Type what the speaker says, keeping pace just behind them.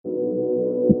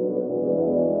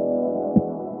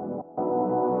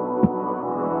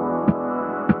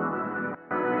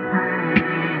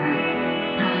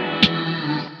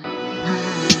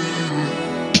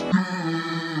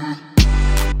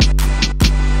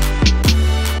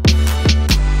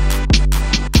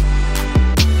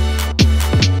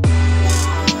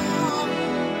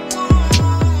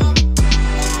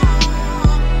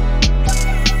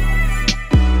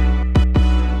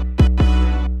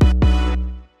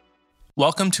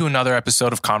Welcome to another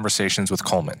episode of Conversations with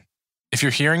Coleman. If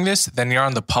you're hearing this, then you're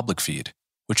on the public feed,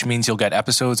 which means you'll get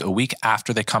episodes a week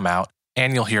after they come out,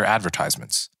 and you'll hear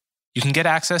advertisements. You can get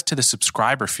access to the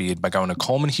subscriber feed by going to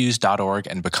colemanhughes.org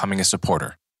and becoming a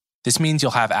supporter. This means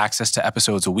you'll have access to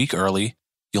episodes a week early,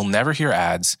 you'll never hear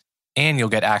ads, and you'll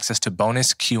get access to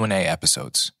bonus Q&A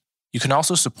episodes. You can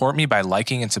also support me by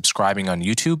liking and subscribing on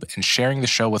YouTube and sharing the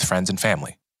show with friends and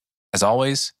family. As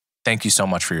always, thank you so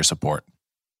much for your support.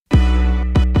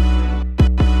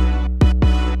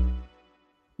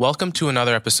 Welcome to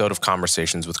another episode of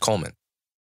Conversations with Coleman.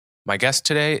 My guest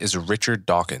today is Richard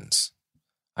Dawkins.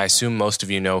 I assume most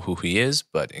of you know who he is,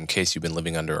 but in case you've been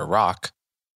living under a rock,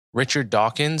 Richard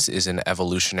Dawkins is an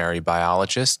evolutionary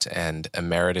biologist and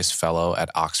emeritus fellow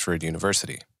at Oxford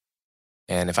University.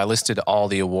 And if I listed all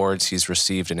the awards he's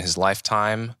received in his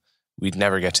lifetime, we'd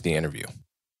never get to the interview.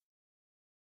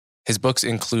 His books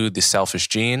include The Selfish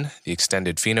Gene, The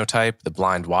Extended Phenotype, The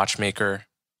Blind Watchmaker,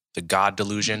 The God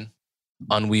Delusion,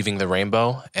 Unweaving the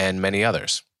Rainbow, and many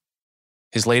others.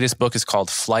 His latest book is called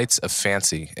Flights of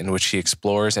Fancy, in which he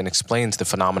explores and explains the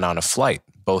phenomenon of flight,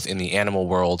 both in the animal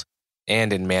world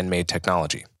and in man-made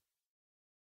technology.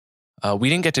 We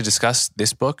didn't get to discuss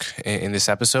this book in this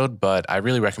episode, but I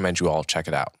really recommend you all check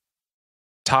it out.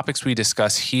 Topics we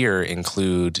discuss here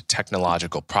include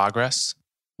technological progress,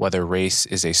 whether race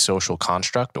is a social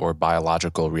construct or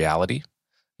biological reality,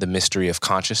 the mystery of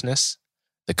consciousness,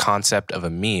 the concept of a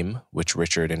meme, which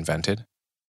Richard invented,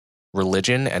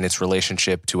 religion and its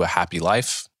relationship to a happy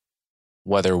life,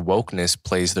 whether wokeness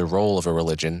plays the role of a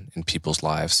religion in people's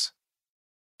lives,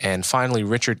 and finally,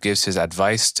 Richard gives his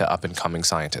advice to up-and-coming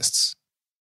scientists.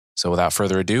 So without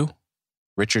further ado,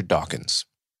 Richard Dawkins.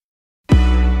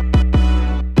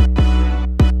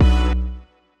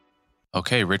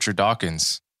 Okay, Richard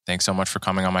Dawkins, thanks so much for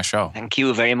coming on my show. Thank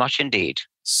you very much indeed.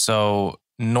 So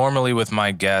normally with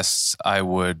my guests, I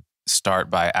would start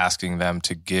by asking them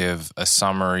to give a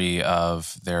summary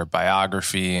of their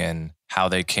biography and how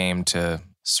they came to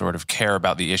sort of care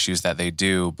about the issues that they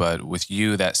do. But with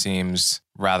you, that seems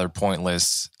rather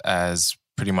pointless, as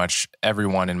pretty much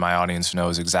everyone in my audience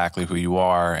knows exactly who you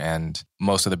are and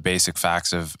most of the basic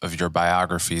facts of your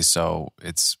biography. So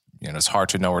it's hard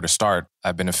to know where to start.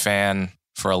 I've been a fan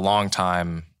for a long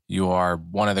time. You are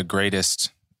one of the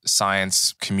greatest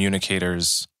science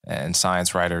communicators and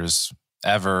science writers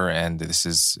ever, and this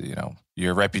is,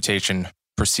 your reputation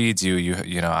precedes you.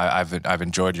 I've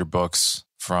enjoyed your books,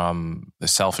 from The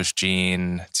Selfish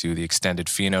Gene to The Extended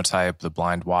Phenotype, The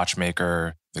Blind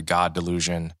Watchmaker, The God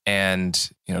Delusion. And,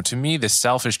 to me, The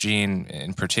Selfish Gene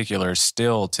in particular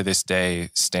still to this day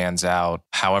stands out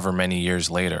however many years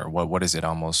later. What is it,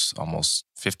 almost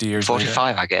 50 years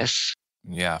 45, later? I guess.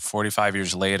 Yeah, 45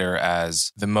 years later,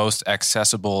 as the most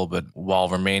accessible but while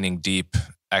remaining deep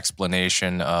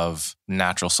explanation of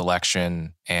natural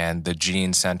selection and the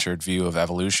gene-centered view of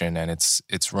evolution. And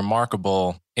it's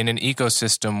remarkable in an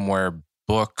ecosystem where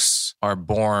books are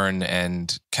born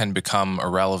and can become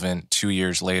irrelevant 2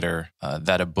 years later,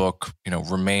 that a book,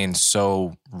 remains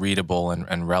so readable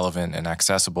and relevant and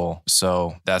accessible.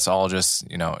 So that's all just,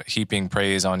 heaping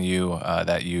praise on you,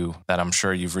 that I'm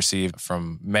sure you've received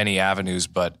from many avenues,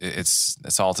 but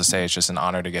it's all to say it's just an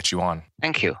honor to get you on.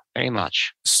 Thank you very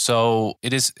much. So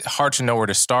it is hard to know where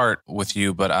to start with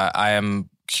you, but I am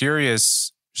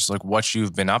curious, just like what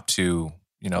you've been up to,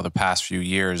 the past few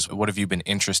years. What have you been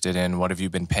interested in? What have you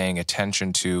been paying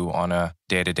attention to on a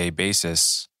day-to-day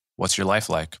basis? What's your life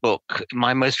like?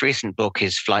 My most recent book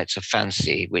is Flights of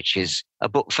Fancy, which is a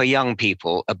book for young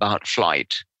people about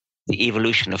flight, the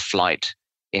evolution of flight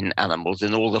in animals,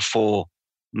 in all the four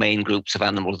main groups of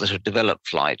animals that have developed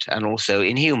flight, and also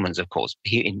in humans, of course,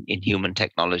 in human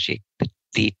technology,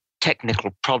 the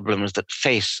technical problems that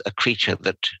face a creature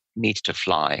that needs to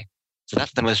fly. So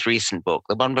that's the most recent book.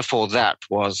 The one before that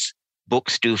was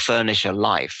Books Do Furnish a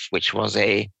Life, which was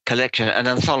a collection, an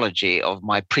anthology of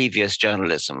my previous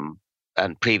journalism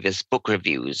and previous book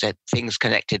reviews, things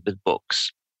connected with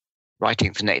books,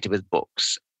 writing connected with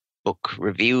books, book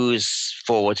reviews,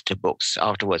 forwards to books,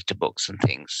 afterwards to books and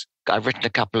things. I've written a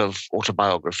couple of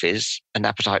autobiographies, An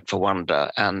Appetite for Wonder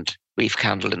and Brief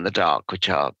Candle in the Dark, which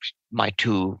are my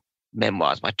two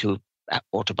memoirs, my two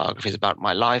autobiographies about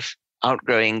my life.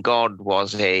 Outgrowing God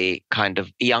was a kind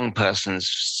of young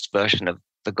person's version of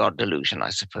The God Delusion, I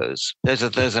suppose.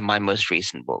 Those are my most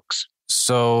recent books.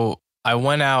 So I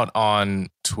went out on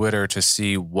Twitter to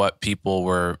see what people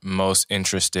were most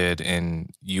interested in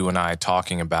you and I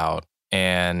talking about.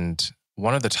 And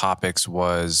one of the topics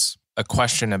was a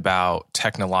question about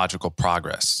technological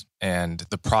progress and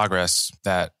the progress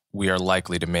that we are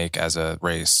likely to make as a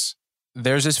race.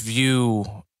 There's this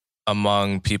view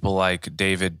among people like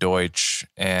David Deutsch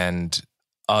and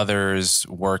others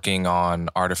working on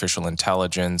artificial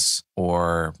intelligence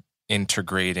or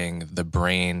integrating the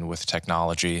brain with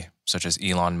technology, such as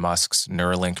Elon Musk's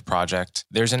Neuralink project,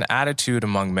 there's an attitude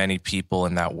among many people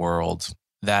in that world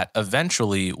that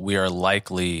eventually we are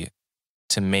likely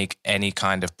to make any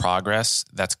kind of progress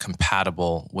that's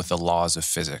compatible with the laws of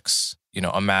physics.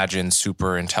 Imagine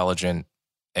super intelligent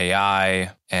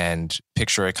AI and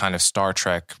picture a kind of Star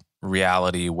Trek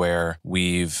reality where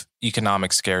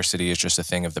economic scarcity is just a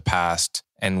thing of the past,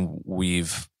 and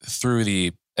we've, through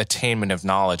the attainment of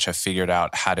knowledge, have figured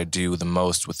out how to do the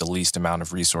most with the least amount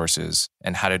of resources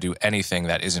and how to do anything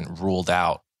that isn't ruled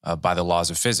out by the laws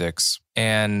of physics.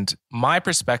 And my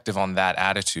perspective on that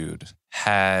attitude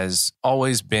has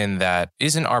always been that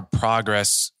isn't our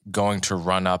progress going to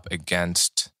run up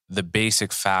against the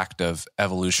basic fact of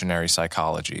evolutionary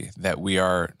psychology, that we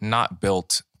are not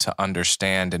built to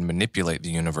understand and manipulate the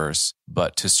universe,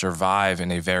 but to survive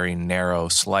in a very narrow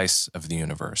slice of the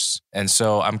universe. And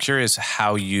so I'm curious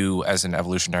how you, as an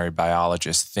evolutionary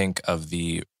biologist, think of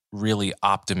the really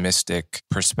optimistic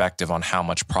perspective on how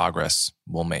much progress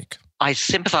we'll make. I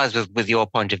sympathize with your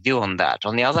point of view on that.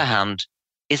 On the other hand,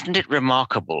 isn't it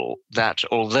remarkable that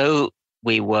although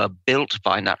we were built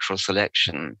by natural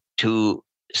selection to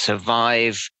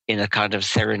survive in a kind of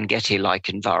Serengeti-like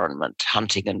environment,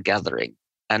 hunting and gathering,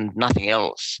 and nothing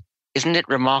else, isn't it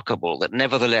remarkable that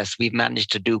nevertheless we've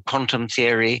managed to do quantum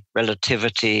theory,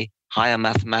 relativity, higher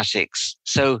mathematics?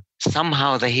 So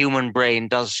somehow the human brain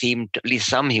does seem, at least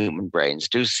some human brains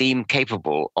do seem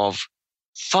capable of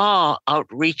far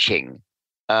outreaching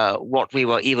what we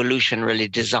were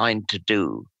evolutionarily designed to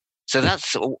do. So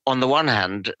that's, on the one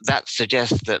hand, that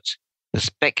suggests that the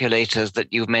speculators that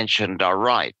you've mentioned are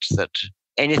right, that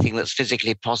anything that's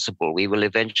physically possible, we will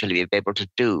eventually be able to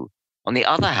do. On the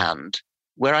other hand,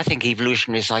 where I think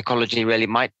evolutionary psychology really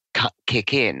might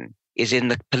kick in is in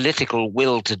the political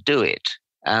will to do it.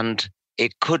 And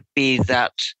it could be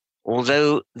that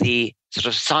although the sort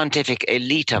of scientific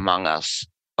elite among us,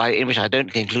 in which I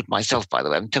don't include myself, by the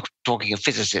way, I'm talking of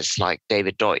physicists like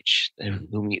David Deutsch,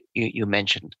 whom you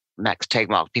mentioned, Max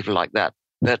Tegmark, people like that,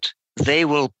 that they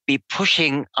will be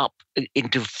pushing up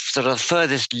into sort of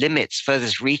furthest limits,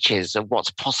 furthest reaches of what's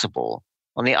possible.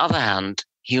 On the other hand,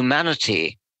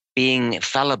 humanity, being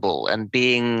fallible and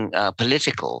being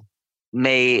political,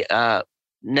 may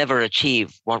never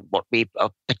achieve what we are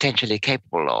potentially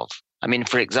capable of. I mean,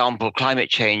 for example,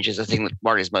 climate change is a thing that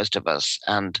worries most of us.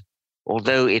 And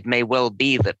although it may well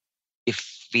be that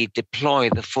if we deploy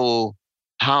the full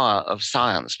power of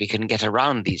science, we can get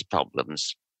around these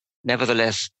problems,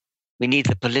 nevertheless, we need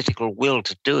the political will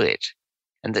to do it.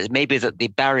 And that maybe that the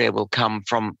barrier will come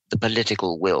from the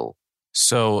political will.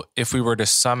 So if we were to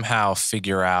somehow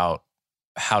figure out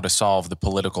how to solve the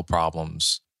political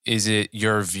problems, is it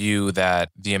your view that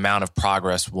the amount of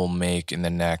progress we'll make in the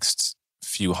next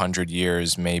few hundred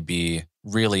years may be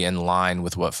really in line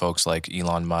with what folks like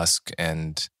Elon Musk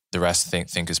and the rest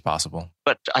think is possible?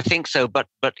 But I think so. But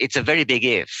it's a very big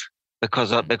if,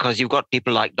 because you've got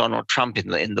people like Donald Trump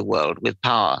in the world with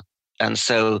power. And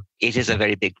so it is a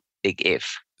very big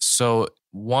if. So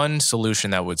one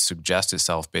solution that would suggest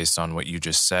itself based on what you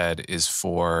just said is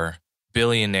for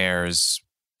billionaires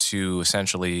to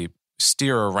essentially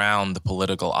steer around the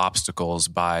political obstacles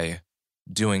by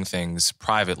doing things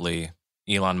privately.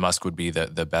 Elon Musk would be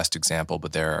the best example,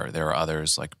 but there are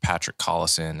others like Patrick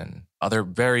Collison and other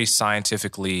very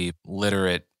scientifically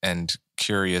literate and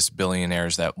curious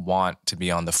billionaires that want to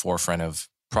be on the forefront of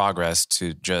progress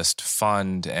to just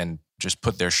fund and just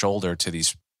put their shoulder to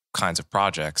these kinds of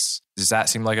projects. Does that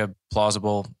seem like a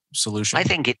plausible solution? I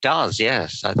think it does,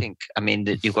 yes.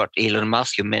 You've got Elon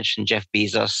Musk, you mentioned Jeff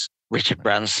Bezos, Richard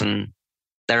Branson.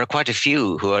 There are quite a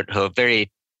few who are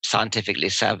very scientifically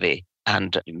savvy.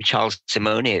 And Charles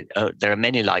Simeoni, there are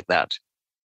many like that.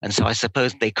 And so I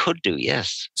suppose they could do,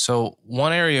 yes. So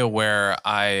one area where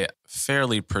I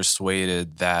fairly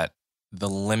persuaded that the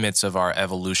limits of our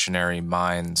evolutionary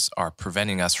minds are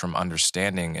preventing us from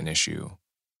understanding an issue,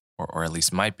 or at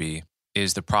least might be,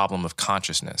 is the problem of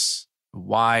consciousness.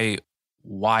 Why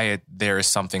there is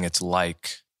something it's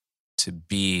like to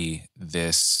be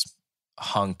this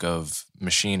hunk of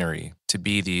machinery, to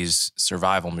be these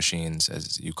survival machines,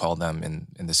 as you call them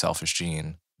in the Selfish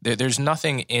Gene. There's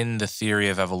nothing in the theory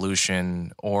of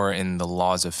evolution or in the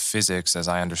laws of physics, as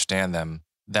I understand them,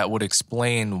 that would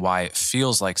explain why it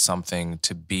feels like something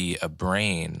to be a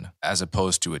brain as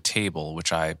opposed to a table,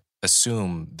 which I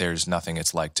assume there's nothing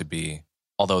it's like to be.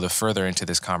 Although the further into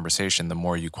this conversation, the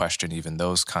more you question even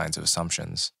those kinds of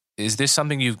assumptions. Is this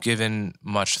something you've given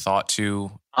much thought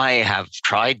to? I have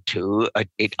tried to.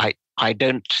 I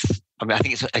don't. I mean, I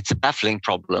think it's a baffling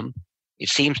problem. It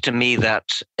seems to me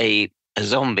that a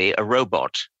zombie, a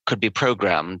robot, could be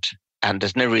programmed, and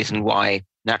there's no reason why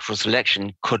natural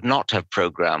selection could not have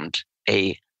programmed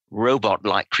a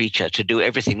robot-like creature to do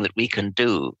everything that we can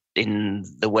do in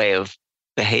the way of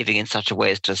behaving in such a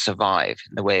way as to survive,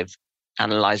 in the way of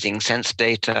analyzing sense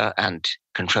data and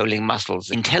controlling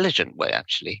muscles, intelligent way,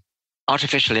 actually.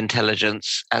 Artificial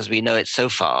intelligence, as we know it so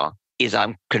far, is,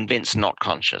 I'm convinced, not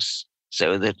conscious.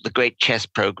 So the great chess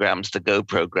programs, the Go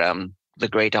program, the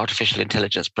great artificial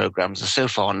intelligence programs are so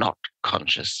far not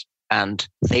conscious. And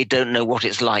they don't know what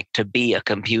it's like to be a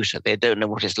computer. They don't know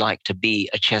what it's like to be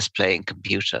a chess-playing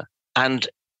computer. And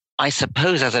I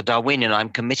suppose as a Darwinian, I'm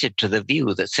committed to the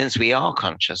view that since we are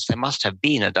conscious, there must have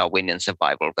been a Darwinian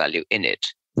survival value in it,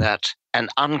 that an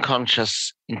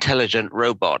unconscious, intelligent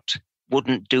robot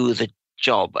wouldn't do the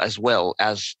job as well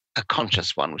as a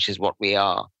conscious one, which is what we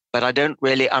are. But I don't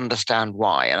really understand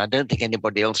why, and I don't think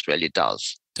anybody else really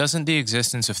does. Doesn't the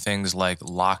existence of things like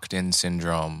locked-in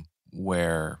syndrome,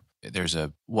 where there's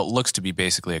what looks to be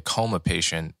basically a coma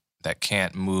patient that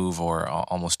can't move or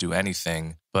almost do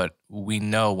anything, but we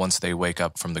know once they wake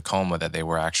up from the coma that they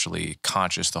were actually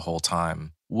conscious the whole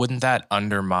time, wouldn't that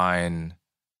undermine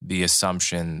the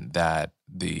assumption that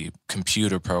the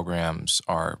computer programs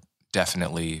are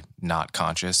definitely not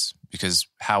conscious? Because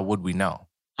how would we know?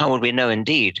 How would we know,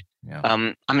 indeed? Yeah.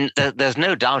 I mean, there's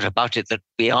no doubt about it that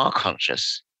we are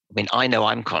conscious. I mean, I know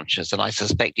I'm conscious, and I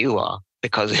suspect you are,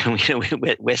 because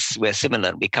we're similar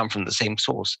and we come from the same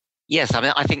source. Yes, I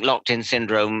mean, I think locked-in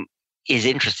syndrome is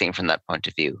interesting from that point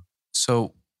of view.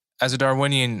 So as a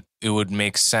Darwinian, it would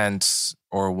make sense,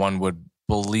 or one would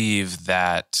believe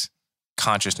that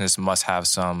consciousness must have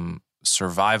some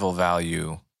survival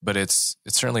value, but it's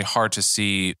certainly hard to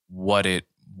see what it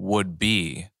would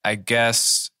be. I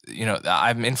guess,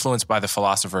 I'm influenced by the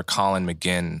philosopher Colin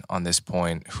McGinn on this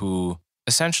point, who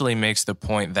essentially makes the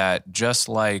point that just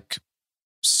like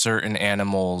certain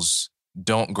animals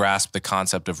don't grasp the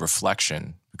concept of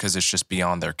reflection because it's just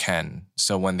beyond their ken.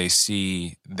 So when they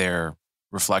see their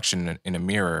reflection in a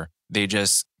mirror, they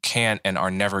just can't and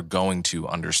are never going to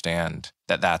understand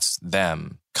that that's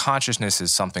them. Consciousness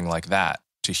is something like that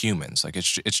to humans. Like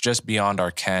it's just beyond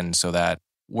our ken, so that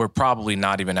we're probably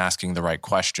not even asking the right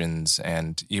questions.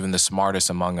 And even the smartest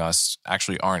among us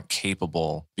actually aren't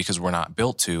capable, because we're not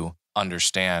built to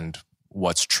understand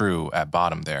what's true at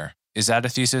bottom there. Is that a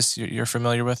thesis you're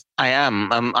familiar with? I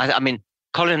am. I mean,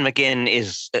 Colin McGinn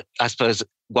is, I suppose,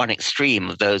 one extreme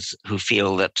of those who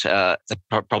feel that the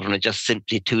problem is just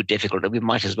simply too difficult and we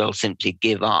might as well simply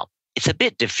give up. It's a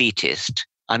bit defeatist.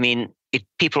 I mean,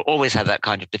 people always have that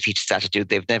kind of defeatist attitude.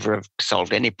 They've never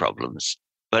solved any problems.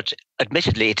 But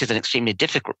admittedly, it is an extremely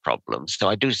difficult problem. So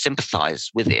I do sympathize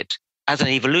with it. As an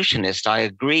evolutionist, I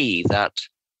agree that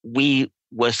we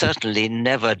were certainly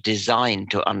never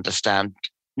designed to understand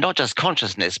not just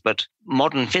consciousness, but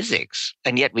modern physics.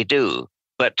 And yet we do.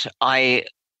 But I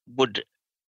would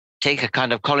take a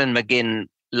kind of Colin McGinn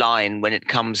line when it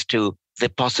comes to the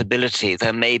possibility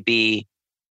there may be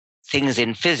things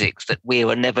in physics that we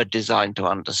were never designed to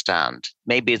understand.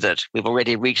 Maybe that we've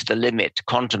already reached the limit.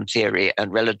 Quantum theory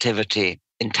and relativity,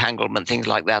 entanglement, things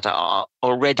like that are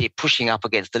already pushing up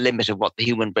against the limit of what the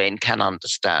human brain can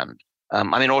understand.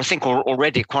 I think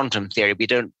already quantum theory, we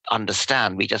don't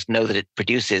understand. We just know that it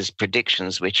produces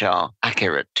predictions which are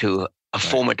accurate to a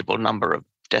formidable number of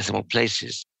decimal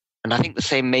places. And I think the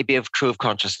same may be true of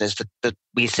consciousness, that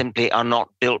we simply are not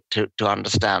built to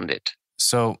understand it.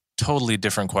 So, totally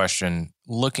different question.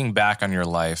 Looking back on your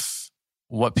life,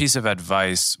 what piece of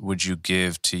advice would you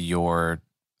give to your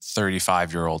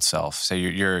 35-year-old self? Say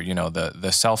you're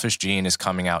the selfish gene is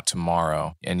coming out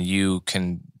tomorrow, and you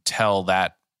can tell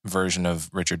that version of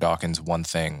Richard Dawkins one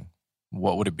thing.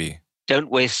 What would it be? Don't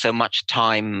waste so much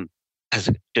time as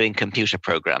doing computer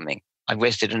programming. I've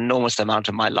wasted an enormous amount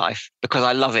of my life because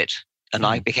I love it, and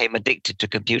I became addicted to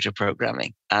computer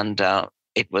programming, and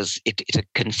it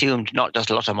consumed not just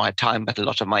a lot of my time, but a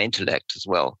lot of my intellect as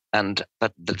well.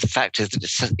 But the fact is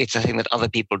that it's a thing that other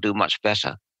people do much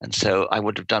better. And so I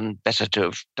would have done better to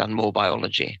have done more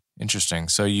biology. Interesting.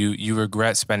 So you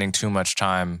regret spending too much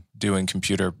time doing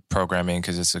computer programming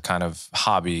because it's a kind of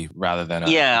hobby rather than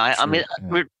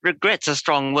regret's a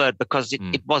strong word, because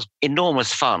it was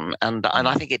enormous fun. And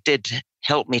I think it did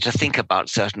help me to think about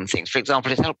certain things. For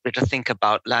example, it helped me to think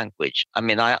about language. I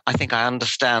mean, I think I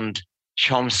understand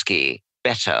Chomsky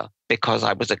better because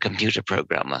I was a computer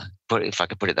programmer, if I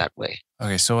could put it that way.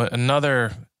 Okay, so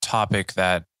another topic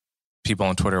that people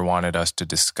on Twitter wanted us to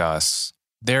discuss,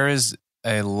 there is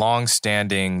a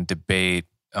long-standing debate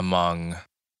among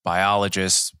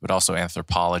biologists, but also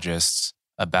anthropologists,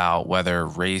 about whether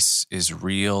race is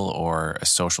real or a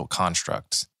social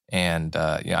construct. And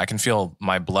I can feel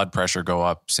my blood pressure go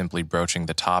up simply broaching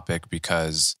the topic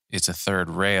because it's a third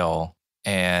rail,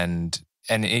 and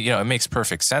it makes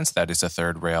perfect sense that it's a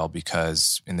third rail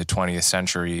because in the 20th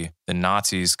century, the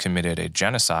Nazis committed a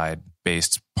genocide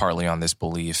based partly on this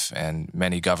belief, and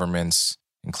many governments,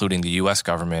 including the U.S.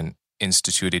 government,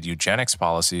 instituted eugenics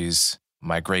policies.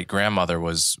 My great-grandmother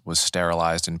was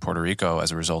sterilized in Puerto Rico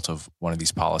as a result of one of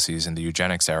these policies in the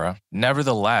eugenics era.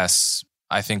 Nevertheless,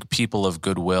 I think people of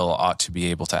goodwill ought to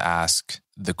be able to ask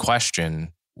the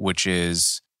question, which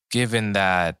is, given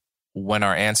that when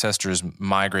our ancestors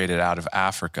migrated out of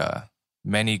Africa,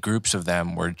 many groups of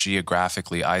them were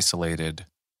geographically isolated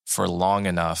for long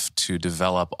enough to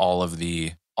develop all of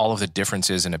the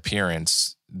differences in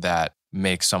appearance that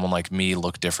make someone like me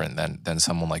look different than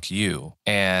someone like you.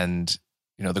 And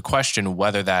the question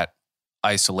whether that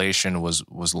isolation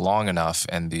was long enough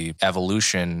and the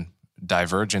evolution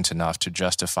divergent enough to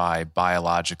justify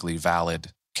biologically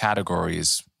valid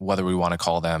categories, whether we want to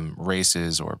call them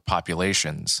races or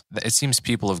populations. It seems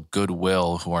people of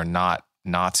goodwill who are not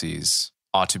Nazis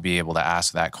ought to be able to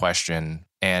ask that question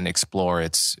and explore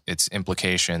its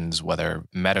implications, whether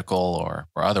medical or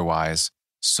otherwise.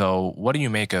 So what do you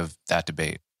make of that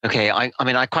debate? Okay, I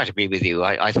quite agree with you.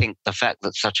 I think the fact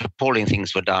that such appalling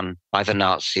things were done by the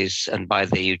Nazis and by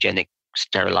the eugenic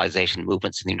sterilization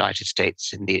movements in the United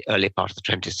States in the early part of the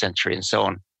 20th century and so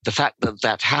on, the fact that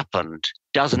that happened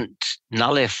doesn't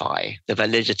nullify the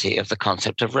validity of the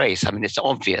concept of race. I mean, it's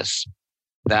obvious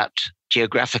that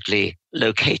geographically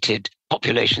located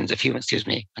populations of humans,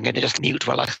 I'm going to just mute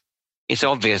it's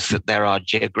obvious that there are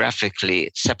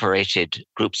geographically separated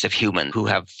groups of humans who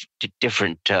have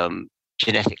different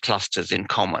genetic clusters in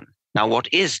common. Now, what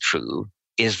is true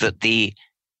is that the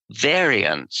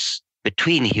variance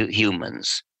between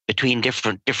humans, between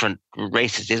different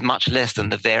races, is much less than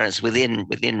the variance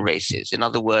within races. In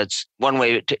other words, one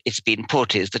way it's been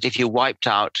put is that if you wiped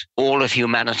out all of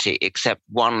humanity except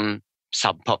one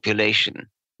subpopulation,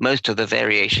 most of the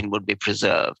variation would be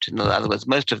preserved. In other words,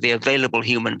 most of the available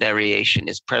human variation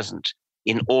is present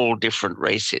in all different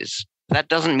races. That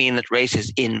doesn't mean that race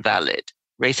is invalid.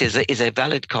 Race is a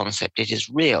valid concept. It is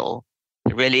real.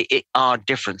 There really are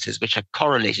differences which are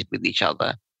correlated with each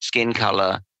other. Skin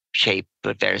color, shape,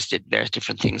 various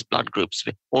different things, blood groups,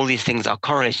 all these things are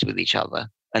correlated with each other.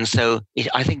 And so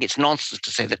I think it's nonsense to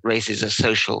say that race is a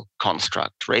social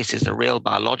construct. Race is a real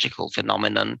biological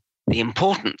phenomenon. The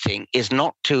important thing is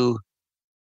not to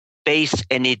base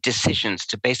any decisions,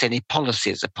 to base any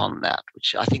policies upon that,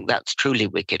 which I think that's truly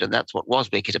wicked. And that's what was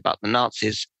wicked about the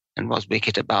Nazis and was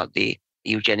wicked about the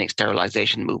eugenic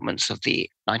sterilization movements of the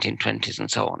 1920s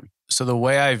and so on. So the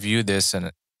way I view this,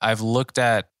 and I've looked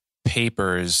at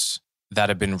papers that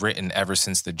have been written ever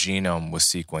since the genome was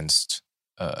sequenced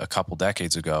a couple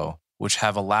decades ago, which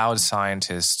have allowed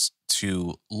scientists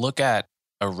to look at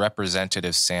a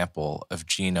representative sample of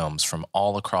genomes from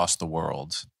all across the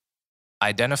world,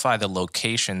 identify the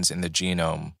locations in the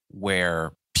genome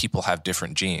where people have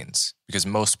different genes, because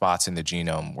most spots in the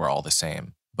genome were all the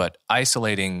same, but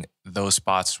isolating those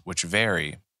spots which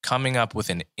vary, coming up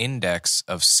with an index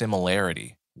of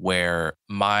similarity where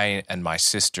my and my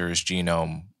sister's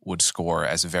genome would score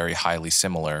as very highly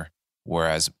similar,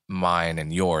 whereas mine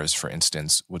and yours, for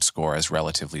instance, would score as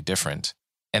relatively different.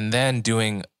 And then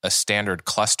doing a standard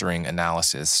clustering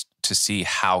analysis to see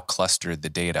how clustered the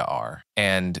data are.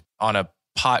 And on a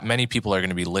pot, many people are going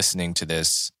to be listening to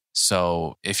this.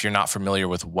 So if you're not familiar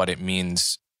with what it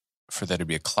means for there to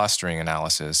be a clustering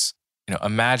analysis,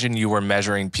 imagine you were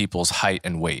measuring people's height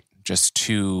and weight, just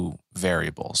two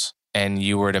variables. And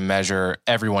you were to measure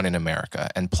everyone in America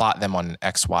and plot them on an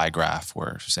XY graph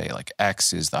where, say, like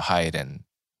X is the height and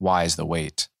Y is the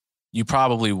weight. You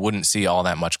probably wouldn't see all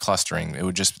that much clustering. It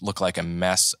would just look like a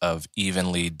mess of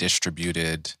evenly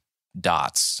distributed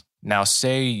dots. Now,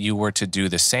 say you were to do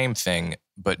the same thing,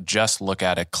 but just look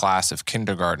at a class of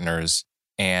kindergartners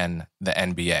and the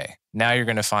NBA. Now you're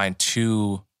going to find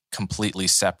two completely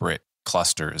separate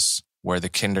clusters where the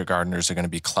kindergartners are going to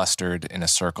be clustered in a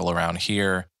circle around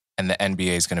here and the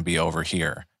NBA is going to be over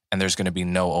here, and there's going to be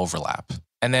no overlap.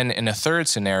 And then in a third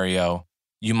scenario,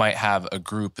 you might have a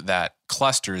group that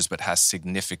clusters but has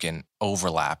significant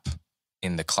overlap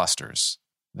in the clusters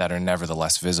that are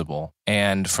nevertheless visible.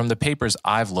 And from the papers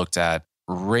I've looked at,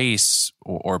 race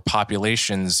or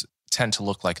populations tend to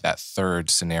look like that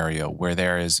third scenario where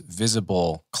there is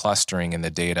visible clustering in the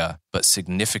data, but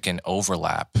significant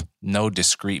overlap, no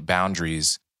discrete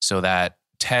boundaries, so that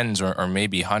tens or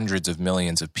maybe hundreds of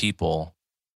millions of people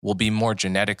will be more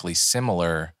genetically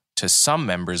similar to some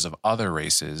members of other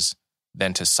races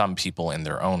than to some people in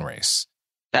their own race.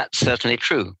 That's certainly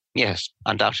true. Yes,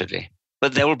 undoubtedly.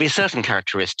 But there will be certain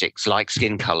characteristics like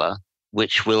skin color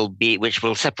which will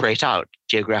separate out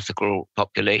geographical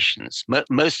populations.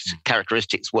 Most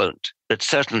characteristics won't, but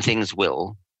certain things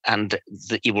will, and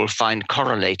you will find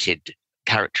correlated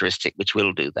characteristic which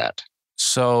will do that.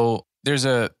 So there's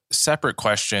a separate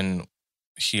question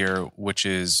here, which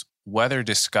is whether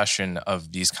discussion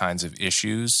of these kinds of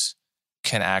issues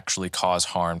can actually cause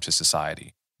harm to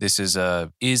society. This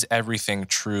is everything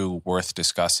true worth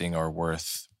discussing or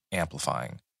worth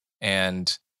amplifying?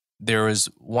 And there was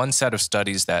one set of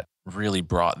studies that really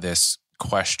brought this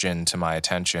question to my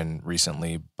attention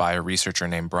recently by a researcher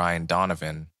named Brian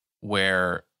Donovan,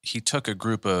 where he took a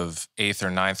group of 8th or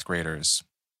 9th graders,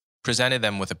 presented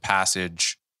them with a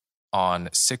passage on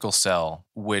sickle cell,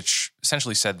 which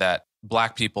essentially said that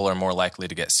Black people are more likely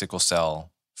to get sickle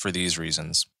cell for these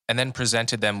reasons, and then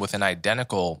presented them with an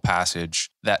identical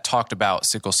passage that talked about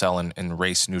sickle cell in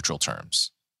race-neutral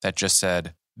terms, that just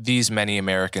said, these many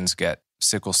Americans get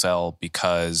sickle cell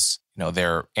because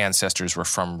their ancestors were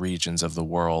from regions of the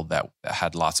world that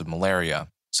had lots of malaria.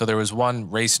 So there was one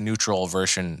race-neutral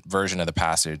version of the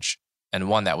passage and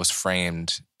one that was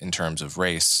framed in terms of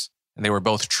race, and they were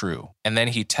both true. And then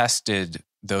he tested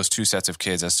those two sets of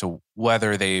kids as to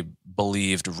whether they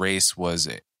believed race was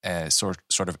a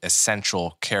sort of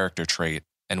essential character trait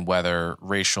and whether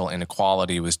racial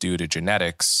inequality was due to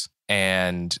genetics,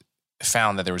 and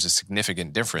found that there was a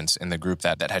significant difference in the group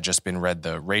that had just been read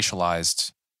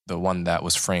the one that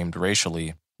was framed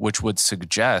racially, which would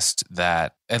suggest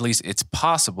that at least it's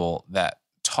possible that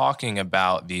talking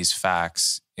about these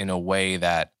facts in a way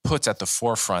that puts at the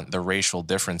forefront the racial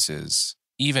differences,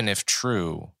 even if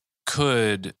true,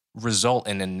 could result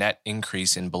in a net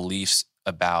increase in beliefs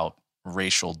about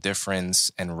racial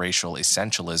difference and racial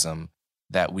essentialism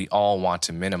that we all want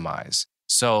to minimize.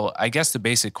 So I guess the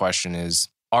basic question is,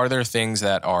 are there things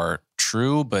that are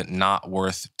true but not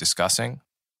worth discussing?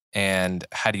 And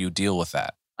how do you deal with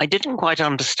that? I didn't quite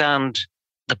understand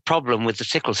the problem with the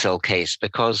sickle cell case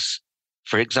because,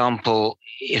 for example,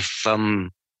 if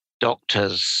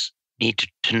doctors need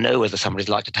to know whether somebody's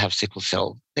likely to have sickle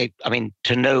cell,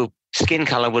 to know skin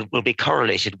color will be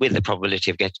correlated with the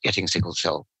probability of getting sickle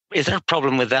cell. Is there a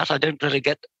problem with that? I don't really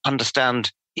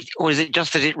understand. Or is it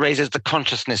just that it raises the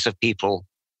consciousness of people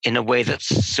in a way that's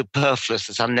superfluous,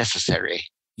 that's unnecessary?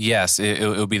 Yes, it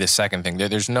will be the second thing.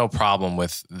 There's no problem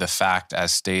with the fact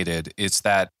as stated. It's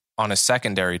that on a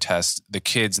secondary test, the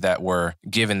kids that were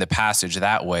given the passage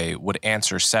that way would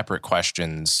answer separate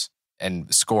questions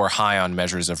and score high on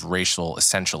measures of racial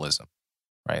essentialism,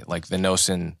 right? Like the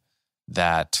notion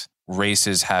that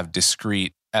races have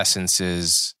discrete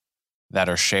essences that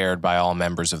are shared by all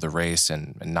members of the race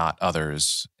and not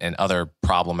others, and other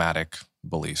problematic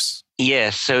beliefs.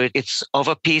 Yes, so it's of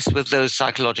a piece with those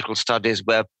psychological studies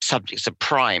where subjects are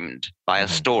primed by a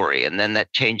story and then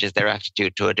that changes their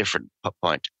attitude to a different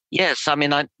point. Yes,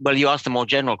 you asked the more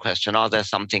general question, are there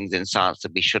some things in science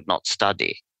that we should not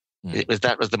study?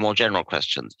 That was the more general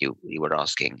question you were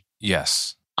asking.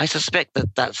 Yes. I suspect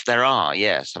there are,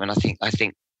 yes. I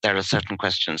think there are certain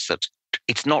questions that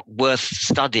it's not worth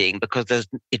studying because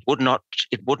it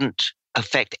wouldn't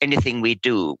affect anything we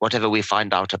do, whatever we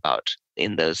find out about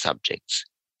in those subjects.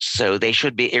 So they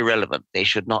should be irrelevant. They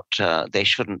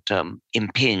shouldn't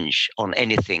impinge on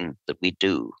anything that we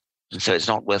do. And so it's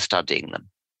not worth studying them.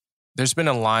 There's been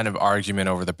a line of argument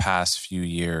over the past few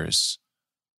years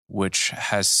which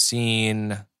has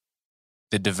seen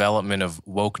the development of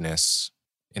wokeness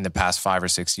in the past 5 or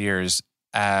 6 years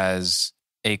as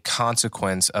a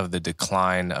consequence of the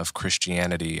decline of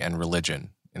Christianity and religion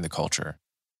in the culture.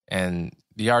 And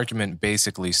the argument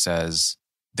basically says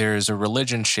there's a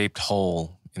religion-shaped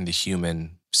hole in the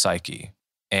human psyche.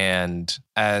 And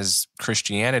as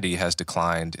Christianity has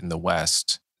declined in the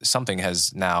West,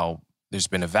 there's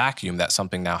been a vacuum that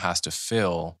something now has to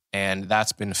fill. And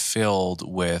that's been filled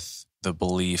with the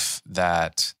belief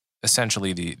that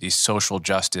essentially the social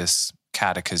justice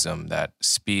catechism, that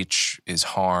speech is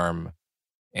harm,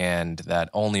 and that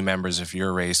only members of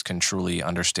your race can truly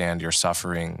understand your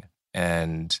suffering,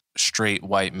 and straight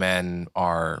white men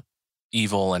are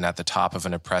evil and at the top of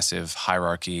an oppressive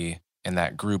hierarchy, and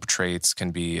that group traits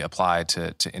can be applied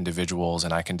to individuals,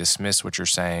 and I can dismiss what you're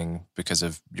saying because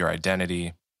of your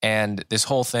identity. And this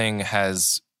whole thing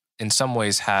has, in some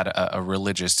ways, had a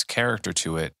religious character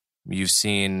to it. You've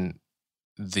seen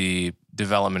the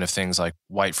development of things like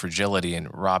white fragility and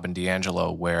Robin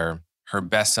DiAngelo, where her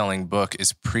best-selling book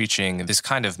is preaching this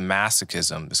kind of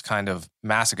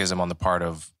masochism on the part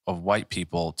of white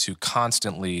people to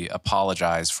constantly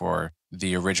apologize for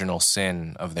the original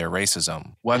sin of their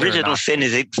racism. Original sin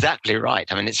is exactly right.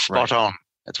 I mean, it's spot on.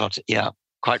 That's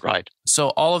quite right. So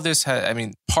all of this,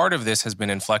 part of this has been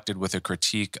inflected with a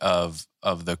critique of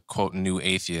the, quote, new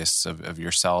atheists of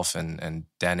yourself and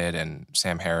Dennett and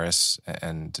Sam Harris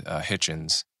and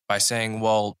Hitchens by saying,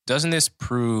 well, doesn't this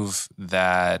prove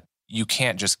that you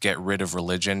can't just get rid of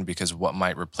religion because what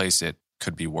might replace it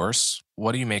could be worse?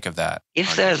 What do you make of that?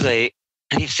 If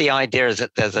the idea is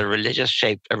that there's a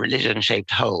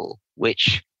religion-shaped hole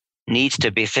which needs to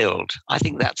be filled, I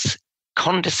think that's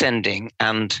condescending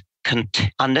and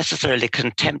unnecessarily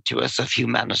contemptuous of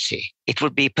humanity. It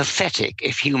would be pathetic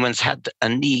if humans had a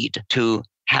need to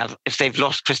have, if they've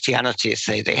lost Christianity,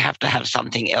 say, they have to have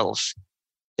something else.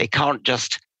 They can't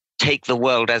just take the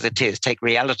world as it is, take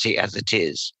reality as it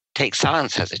is, take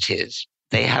science as it is.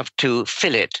 They have to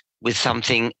fill it with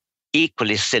something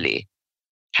equally silly,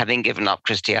 having given up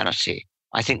Christianity.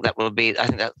 I think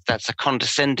that's a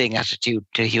condescending attitude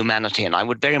to humanity, and I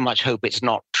would very much hope it's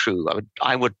not true.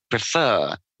 I would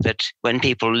prefer that when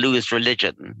people lose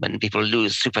religion, when people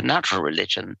lose supernatural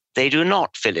religion, they do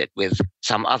not fill it with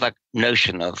some other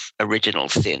notion of original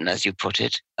sin, as you put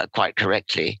it quite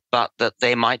correctly, but that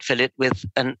they might fill it with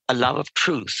a love of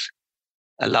truth,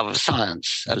 a love of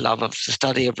science, a love of the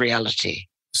study of reality.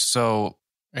 So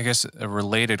I guess a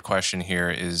related question here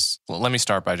is, well, let me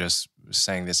start by just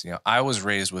saying this. I was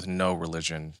raised with no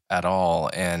religion at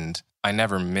all, and I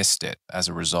never missed it as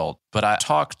a result. But I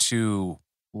talked to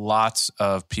lots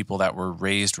of people that were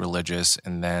raised religious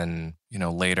and then,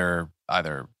 later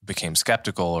either became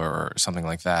skeptical or something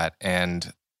like that.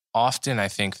 And often I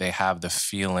think they have the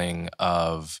feeling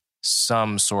of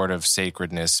some sort of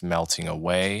sacredness melting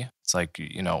away. It's like,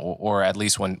 or at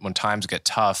least when times get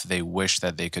tough, they wish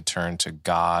that they could turn to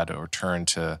God or turn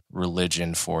to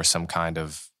religion for some kind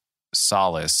of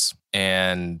solace.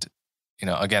 And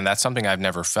again, that's something I've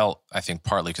never felt, I think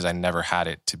partly because I never had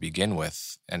it to begin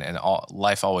with. And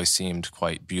life always seemed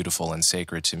quite beautiful and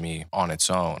sacred to me on its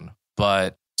own.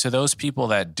 But to those people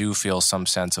that do feel some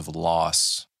sense of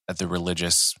loss at the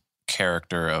religious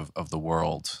character of the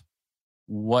world,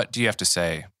 what do you have to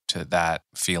say to that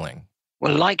feeling?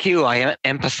 Well, like you, I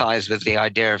empathize with the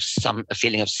idea of a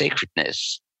feeling of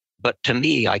sacredness. But to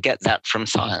me, I get that from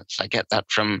science. I get that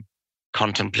from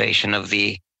contemplation of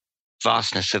the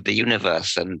vastness of the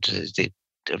universe and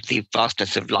the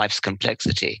vastness of life's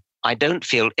complexity. I don't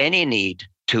feel any need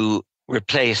to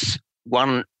replace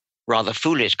one rather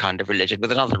foolish kind of religion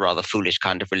with another rather foolish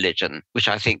kind of religion, which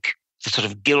I think the sort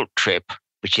of guilt trip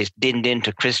which is dinned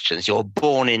into Christians. You're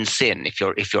born in sin if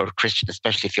you're a Christian,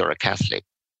 especially if you're a Catholic.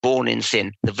 Born in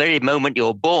sin. The very moment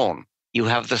you're born, you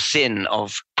have the sin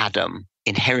of Adam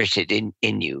inherited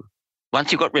in you.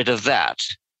 Once you got rid of that,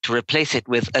 to replace it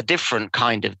with a different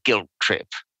kind of guilt trip,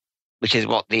 which is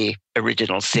what the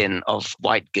original sin of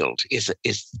white guilt is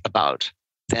about,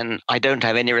 then I don't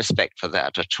have any respect for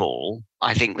that at all.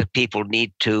 I think that people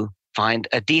need to find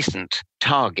a decent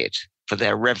target for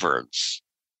their reverence.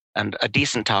 And a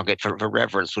decent target for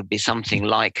reverence would be something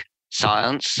like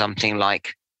science, something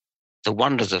like the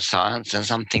wonders of science, and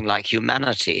something like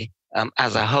humanity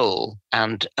as a whole,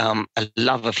 and a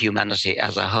love of humanity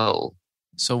as a whole.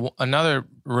 So another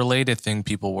related thing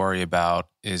people worry about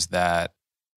is that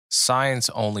science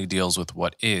only deals with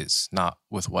what is, not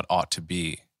with what ought to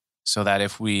be. So that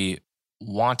if we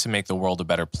want to make the world a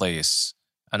better place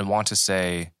and want to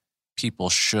say people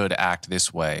should act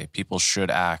this way, people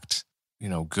should act,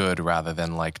 good rather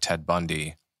than like Ted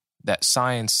Bundy, that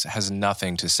science has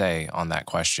nothing to say on that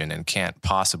question and can't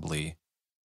possibly.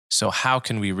 So how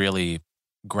can we really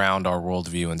ground our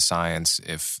worldview in science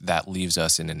if that leaves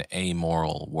us in an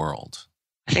amoral world?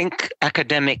 I think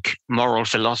academic moral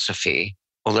philosophy,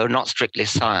 although not strictly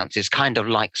science, is kind of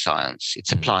like science.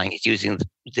 It's using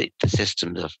the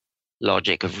systems of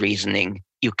logic, of reasoning.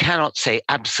 You cannot say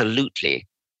absolutely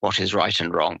what is right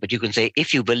and wrong, but you can say,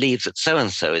 if you believe that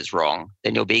so-and-so is wrong,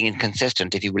 then you're being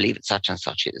inconsistent. If you believe that such and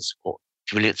such is, or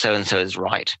if you believe that so-and-so is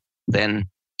right, then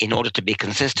in order to be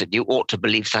consistent, you ought to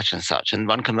believe such and such. And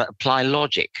one can apply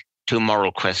logic to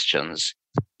moral questions.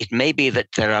 It may be that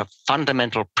there are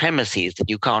fundamental premises that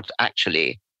you can't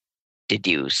actually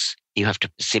deduce. You have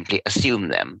to simply assume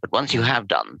them. But once you have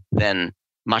done, then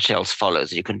much else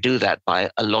follows. You can do that by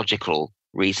a logical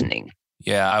reasoning.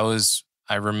 Yeah,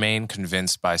 I remain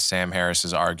convinced by Sam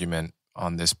Harris's argument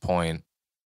on this point,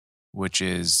 which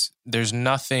is there's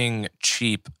nothing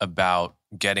cheap about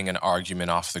getting an argument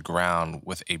off the ground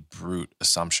with a brute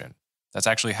assumption. That's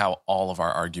actually how all of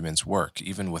our arguments work,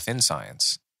 even within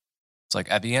science. It's like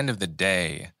at the end of the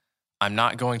day, I'm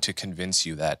not going to convince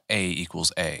you that A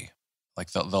equals A.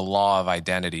 Like the law of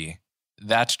identity,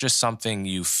 that's just something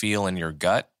you feel in your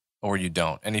gut or you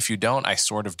don't. And if you don't, I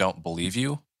sort of don't believe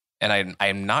you. And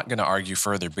I'm not going to argue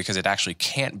further because it actually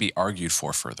can't be argued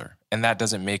for further. And that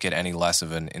doesn't make it any less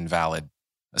of an invalid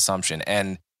assumption.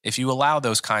 And if you allow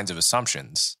those kinds of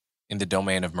assumptions in the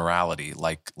domain of morality,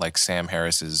 like Sam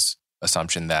Harris's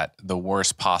assumption that the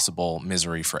worst possible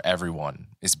misery for everyone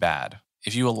is bad,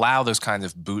 if you allow those kinds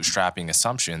of bootstrapping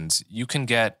assumptions, you can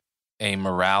get a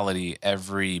morality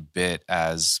every bit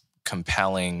as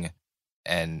compelling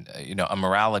and, a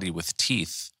morality with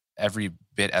teeth every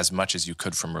bit as much as you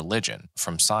could from religion,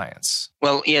 from science.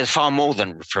 Well, yeah, far more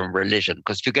than from religion,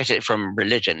 because if you get it from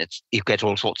religion, you get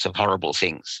all sorts of horrible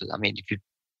things. I mean,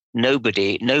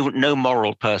 no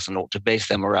moral person ought to base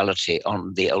their morality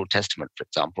on the Old Testament, for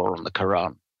example, or on the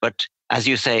Quran. But as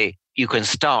you say, you can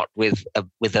start with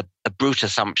a brute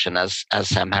assumption, as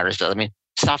Sam Harris does. I mean,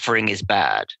 suffering is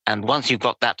bad. And once you've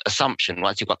got that assumption,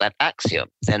 once you've got that axiom,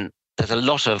 then there's a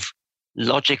lot of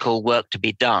logical work to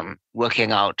be done,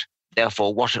 working out,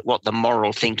 therefore, what the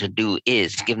moral thing to do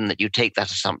is, given that you take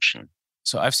that assumption.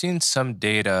 So I've seen some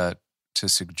data to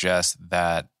suggest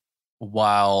that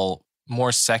while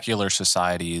more secular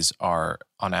societies are,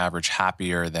 on average,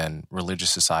 happier than religious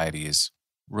societies,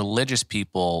 religious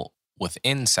people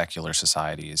within secular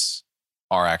societies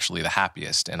are actually the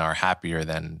happiest and are happier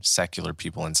than secular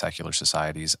people in secular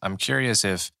societies. I'm curious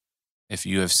if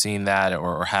you have seen that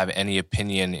or have any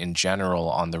opinion in general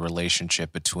on the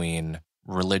relationship between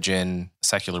religion,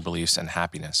 secular beliefs, and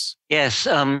happiness. Yes,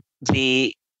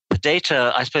 the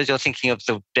data, I suppose you're thinking of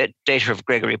the data of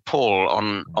Gregory Paul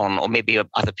on or maybe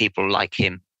other people like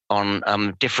him,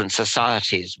 on different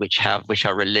societies which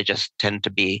are religious tend to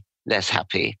be less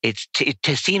happy. It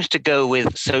seems to go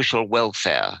with social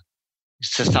welfare.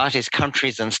 Societies,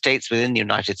 countries, and states within the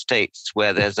United States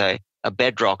where there's a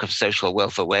bedrock of social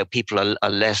welfare, where people are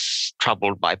less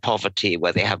troubled by poverty,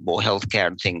 where they have more healthcare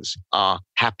and things, are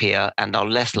happier and are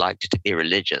less likely to be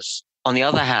religious. On the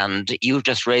other hand, you've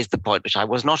just raised the point, which I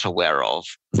was not aware of,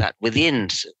 that within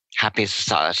happy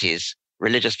societies,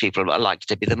 religious people are likely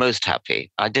to be the most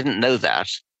happy. I didn't know that.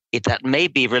 That may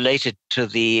be related to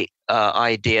the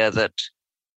idea that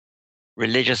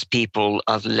religious people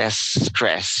are less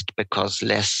stressed because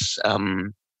less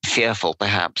fearful,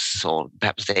 perhaps, or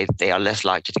perhaps they are less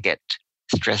likely to get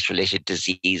stress-related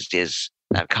diseases,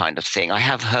 that kind of thing. I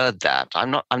have heard that.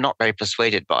 I'm not very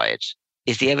persuaded by it.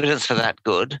 Is the evidence for that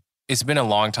good? It's been a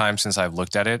long time since I've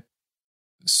looked at it,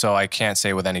 so I can't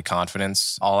say with any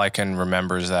confidence. All I can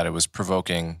remember is that it was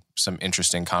provoking some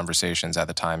interesting conversations at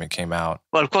the time it came out.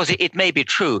 Well, of course, it may be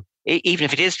true. Even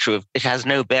if it is true, it has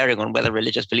no bearing on whether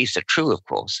religious beliefs are true, of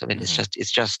course. I mean,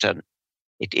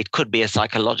 it could be a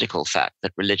psychological fact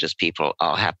that religious people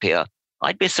are happier.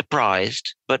 I'd be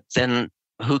surprised, but then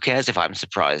who cares if I'm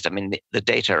surprised? I mean, the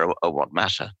data are what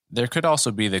matter. There could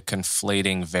also be the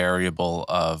conflating variable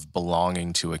of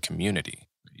belonging to a community.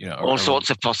 All sorts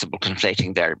of possible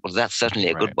conflating variables. That's certainly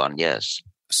a good one, yes.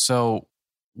 So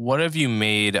what have you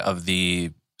made of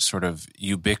the sort of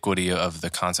ubiquity of the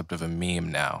concept of a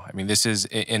meme now? I mean, this is,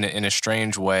 in a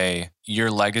strange way, your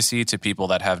legacy to people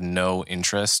that have no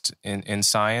interest in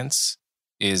science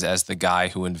is as the guy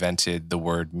who invented the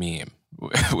word meme,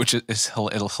 which is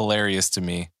hilarious to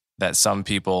me that some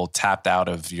people tapped out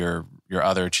of your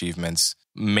other achievements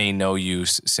may know you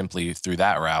simply through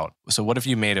that route. So what have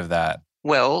you made of that?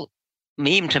 Well,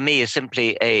 meme to me is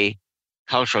simply a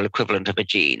cultural equivalent of a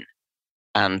gene.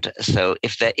 And so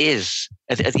if there is,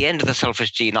 at the end of the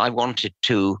selfish gene, I wanted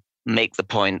to make the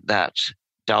point that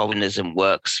Darwinism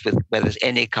works where there's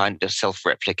any kind of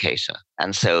self-replicator.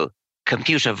 And so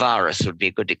computer virus would be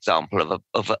a good example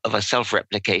of a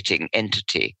self-replicating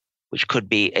entity, which could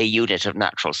be a unit of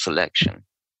natural selection.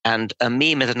 And a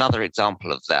meme is another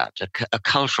example of that, a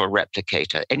cultural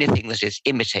replicator, anything that is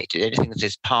imitated, anything that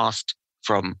is passed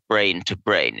from brain to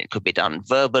brain. It could be done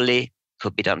verbally,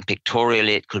 could be done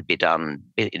pictorially, it could be done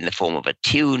in the form of a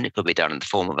tune, it could be done in the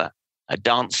form of a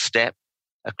dance step,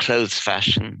 a clothes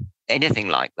fashion, anything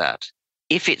like that.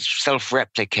 If it's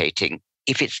self-replicating,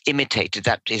 if it's imitated,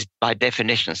 that is by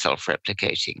definition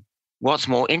self-replicating. What's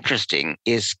more interesting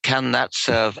is, can that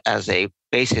serve as a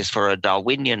basis for a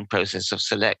Darwinian process of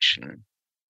selection?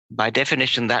 By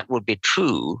definition, that would be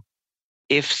true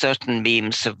if certain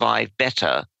memes survive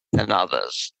better than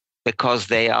others, because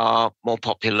they are more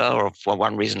popular or for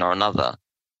one reason or another.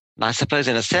 And I suppose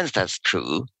in a sense that's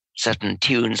true, certain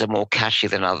tunes are more catchy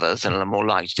than others and are more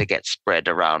likely to get spread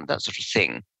around, that sort of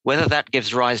thing. Whether that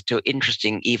gives rise to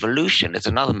interesting evolution is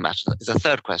another matter, is a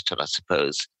third question, I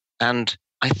suppose. And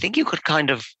I think you could kind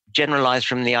of generalize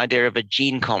from the idea of a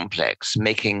gene complex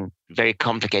making very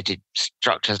complicated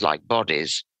structures like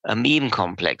bodies. A meme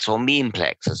complex, or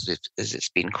memeplex, as it's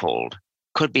been called,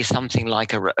 could be something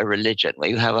like a religion, where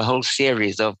you have a whole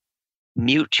series of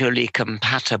mutually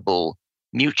compatible,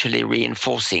 mutually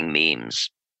reinforcing memes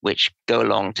which go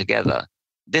along together.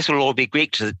 This will all be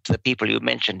Greek to the people you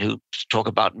mentioned who talk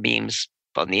about memes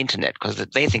on the internet, because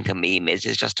they think a meme is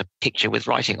just a picture with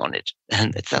writing on it.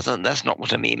 And that's not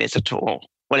what a meme is at all.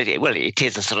 Well, it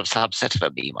is a sort of subset of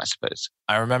a meme, I suppose.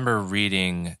 I remember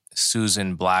reading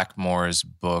Susan Blackmore's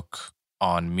book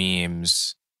on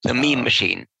memes. The Meme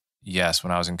Machine. Yes,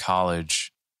 when I was in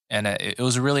college. And it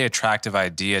was a really attractive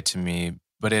idea to me,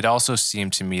 but it also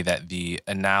seemed to me that the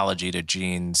analogy to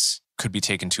genes could be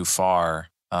taken too far,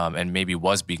 and maybe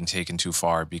was being taken too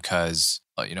far, because,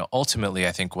 ultimately,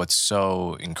 I think what's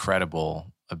so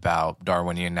incredible about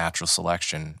Darwinian natural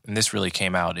selection, and this really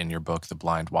came out in your book, The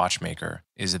Blind Watchmaker,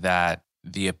 is that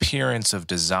the appearance of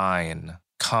design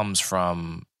comes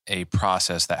from a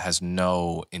process that has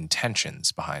no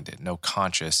intentions behind it, no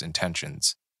conscious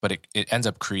intentions, but it ends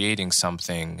up creating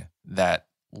something that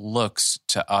looks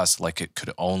to us like it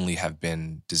could only have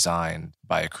been designed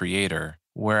by a creator.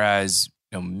 Whereas,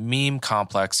 meme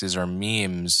complexes or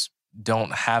memes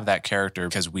don't have that character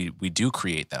because we do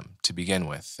create them to begin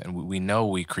with. And we know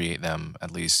we create them,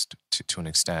 at least to an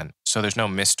extent. So there's no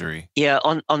mystery. Yeah.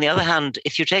 On the other hand,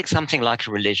 if you take something like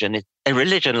a religion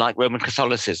like Roman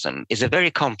Catholicism is a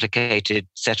very complicated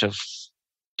set of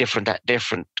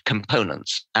different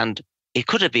components. And it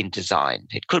could have been designed.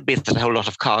 It could be that a whole lot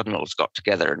of cardinals got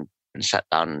together and sat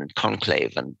down in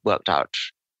conclave and worked out,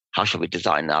 how shall we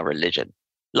design our religion?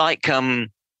 Like,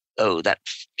 that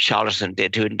charlatan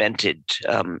did who invented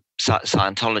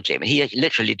Scientology. I mean, he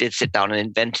literally did sit down and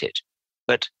invent it.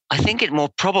 But I think it more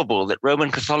probable that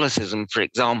Roman Catholicism, for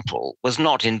example, was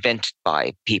not invented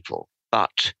by people,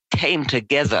 but came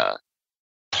together,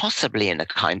 possibly in a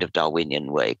kind of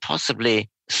Darwinian way, possibly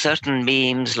certain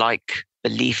memes like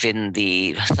belief in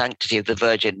the sanctity of the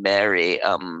Virgin Mary,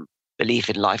 belief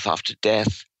in life after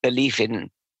death, belief in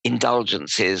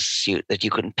indulgences that you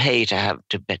can pay to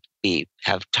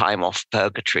have time off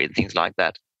purgatory and things like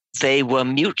that. They were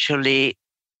mutually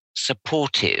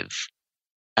supportive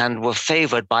and were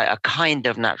favored by a kind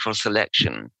of natural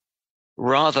selection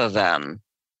rather than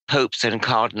popes and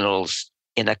cardinals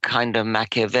in a kind of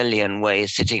Machiavellian way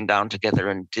sitting down together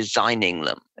and designing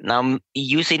them. Now,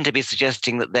 you seem to be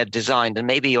suggesting that they're designed, and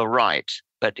maybe you're right,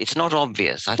 but it's not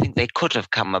obvious. I think they could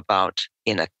have come about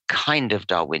in a kind of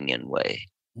Darwinian way.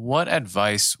 What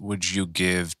advice would you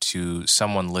give to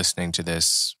someone listening to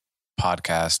this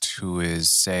podcast who is,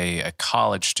 say, a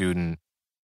college student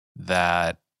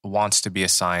that wants to be a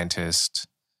scientist,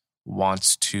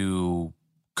 wants to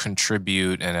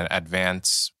contribute and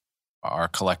advance our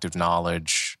collective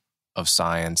knowledge of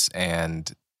science,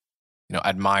 and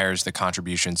admires the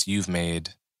contributions you've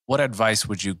made? What advice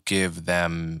would you give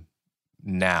them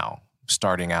now,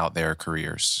 starting out their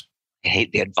careers? I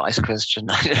hate the advice question.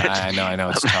 I know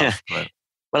it's tough. But...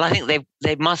 Well, I think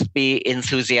they must be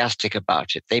enthusiastic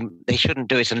about it. They shouldn't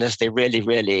do it unless they really,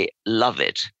 really love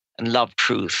it and love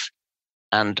truth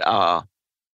and are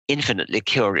infinitely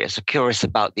curious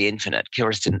about the infinite,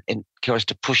 curious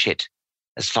to push it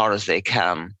as far as they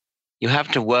can. You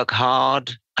have to work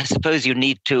hard. I suppose you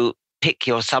need to pick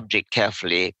your subject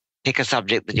carefully. Pick a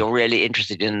subject that you're really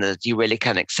interested in, that you really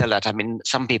can excel at. I mean,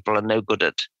 some people are no good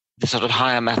at the sort of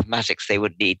higher mathematics they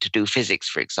would need to do physics,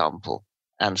 for example.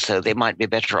 And so they might be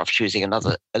better off choosing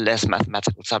a less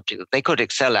mathematical subject that they could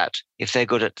excel at if they're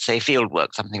good at, say, field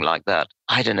work, something like that.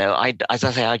 I don't know. As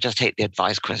I say, I just hate the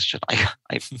advice question.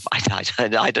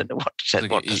 I don't know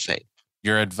what to say.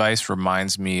 Your advice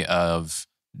reminds me of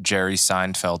Jerry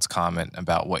Seinfeld's comment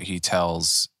about what he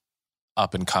tells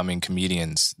up-and-coming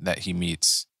comedians that he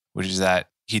meets, which is that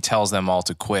he tells them all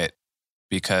to quit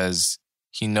because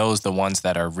he knows the ones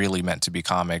that are really meant to be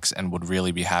comics and would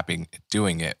really be happy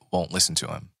doing it won't listen to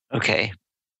him. Okay.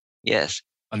 Yes.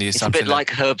 On the assumption it's a bit like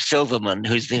Herb Silverman,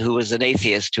 who was an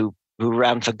atheist who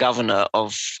ran for governor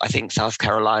of, I think, South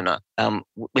Carolina,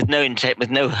 with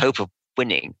no hope of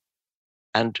winning.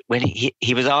 And when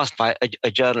he was asked by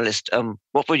a journalist,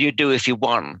 what would you do if you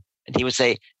won? And he would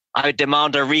say, I would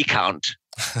demand a recount.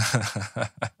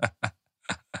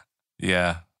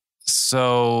 Yeah.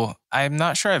 So I'm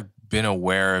not sure I've been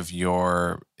aware of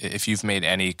if you've made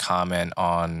any comment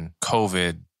on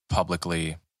COVID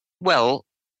publicly. Well,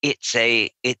 it's a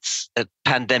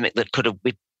pandemic that could have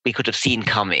we could have seen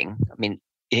coming. I mean,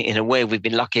 in a way, we've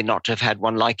been lucky not to have had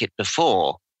one like it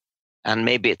before. And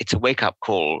maybe it's a wake-up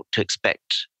call to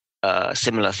expect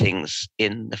similar things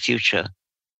in the future.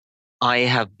 I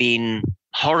have been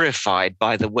horrified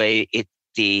by the way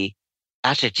the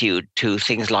attitude to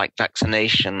things like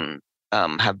vaccination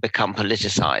have become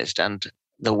politicized, and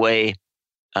the way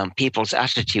people's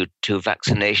attitude to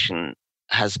vaccination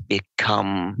has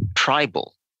become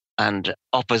tribal. And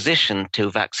opposition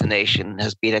to vaccination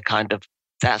has been a kind of,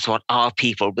 that's what our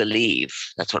people believe.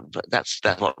 That's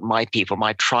what my people,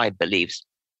 my tribe believes.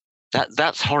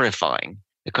 That's horrifying,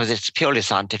 because it's a purely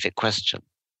scientific question.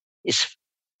 It's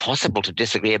possible to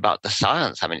disagree about the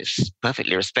science. I mean, it's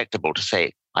perfectly respectable to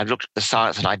say, I've looked at the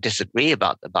science and I disagree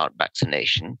about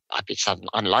vaccination. It's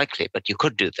unlikely, but you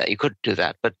could do that. You could do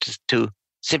that. But to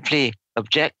simply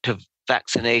object to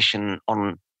vaccination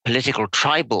on political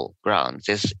tribal grounds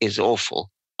is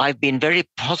awful. I've been very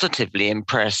positively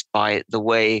impressed by the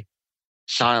way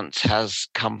science has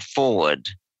come forward,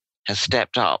 has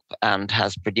stepped up, and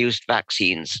has produced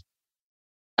vaccines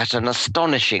at an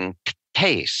astonishing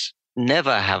pace.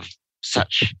 Never have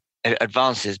such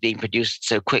advances been produced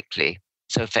so quickly,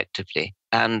 so effectively.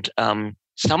 And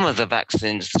some of the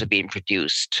vaccines that are being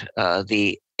produced,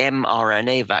 the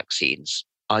mRNA vaccines,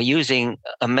 are using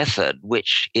a method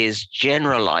which is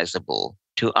generalizable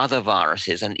to other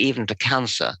viruses and even to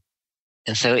cancer.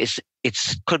 And so it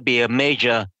could be a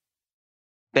major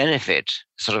benefit,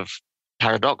 sort of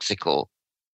paradoxical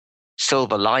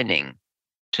silver lining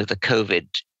to the COVID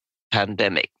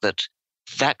pandemic, that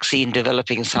vaccine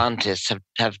developing scientists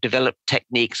have developed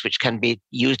techniques which can be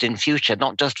used in future,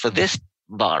 not just for this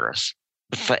virus,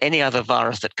 but for any other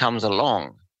virus that comes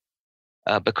along.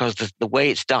 Because the way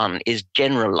it's done is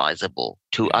generalizable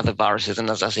to other viruses, and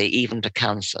as I say, even to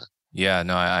cancer. Yeah,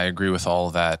 no, I agree with all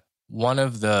of that. One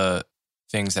of the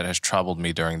things that has troubled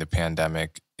me during the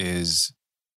pandemic is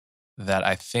that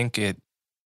I think it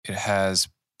has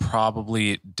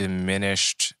probably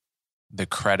diminished the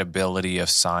credibility of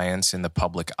science in the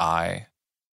public eye,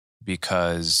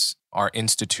 because our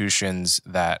institutions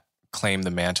that claim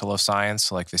the mantle of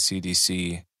science, like the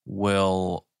CDC,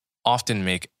 will often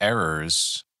make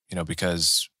errors,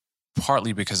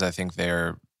 partly because I think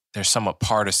they're somewhat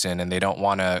partisan and they don't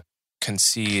want to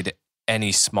concede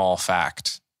any small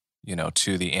fact,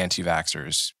 to the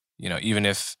anti-vaxxers, even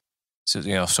if,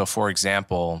 so for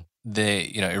example,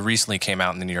 it recently came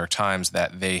out in the New York Times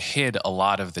that they hid a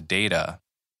lot of the data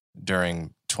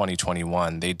during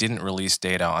 2021. They didn't release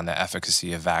data on the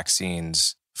efficacy of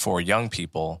vaccines for young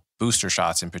people, booster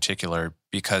shots in particular,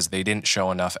 because they didn't show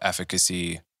enough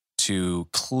efficacy to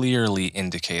clearly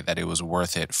indicate that it was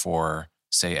worth it for,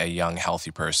 say, a young, healthy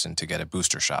person to get a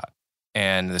booster shot.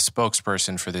 And the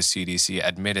spokesperson for the CDC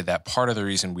admitted that part of the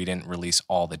reason we didn't release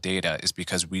all the data is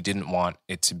because we didn't want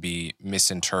it to be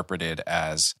misinterpreted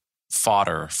as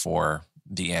fodder for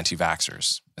the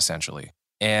anti-vaxxers, essentially.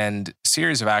 And a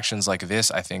series of actions like this,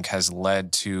 I think, has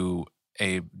led to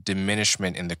a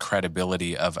diminishment in the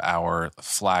credibility of our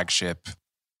flagship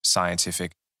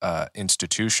scientific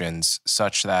institutions,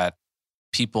 such that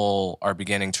people are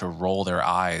beginning to roll their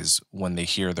eyes when they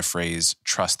hear the phrase,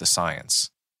 trust the science.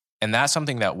 And that's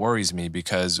something that worries me,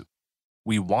 because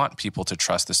we want people to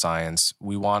trust the science.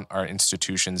 We want our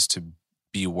institutions to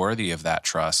be worthy of that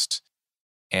trust.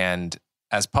 And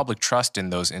as public trust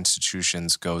in those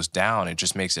institutions goes down, it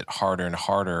just makes it harder and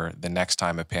harder the next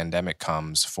time a pandemic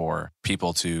comes for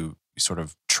people to sort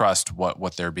of trust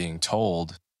what they're being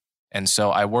told. And so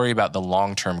I worry about the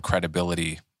long-term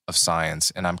credibility of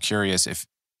science. And I'm curious if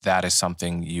that is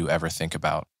something you ever think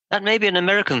about. That may be an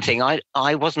American thing.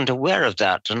 I wasn't aware of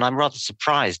that. And I'm rather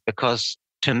surprised, because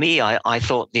to me, I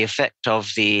thought the effect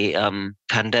of the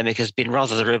pandemic has been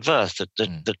rather the reverse,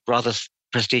 that rather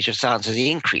prestige of science has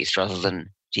increased rather than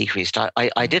decreased.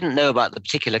 I didn't know about the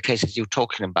particular cases you're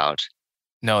talking about.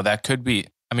 No, that could be.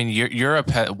 I mean,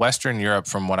 Western Europe,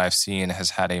 from what I've seen,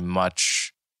 has had a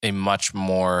much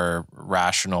more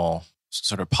rational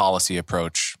sort of policy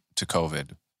approach to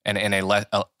COVID, and a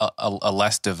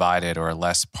less divided or a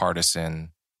less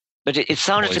partisan. But it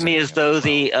sounded to me as though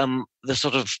the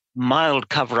sort of mild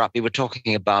cover-up you were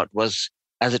talking about was,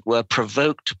 as it were,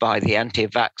 provoked by the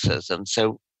anti-vaxxers, and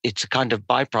so it's a kind of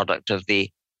byproduct of the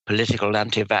political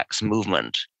anti-vax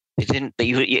movement. They didn't,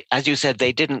 as you said,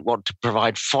 they didn't want to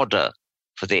provide fodder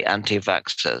for the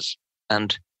anti-vaxxers,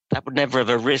 and that would never have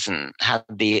arisen had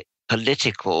the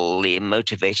politically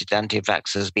motivated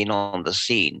anti-vaxxers been on the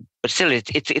scene. But still,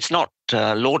 it's not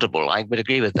laudable. I would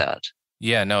agree with that.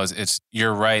 Yeah, no,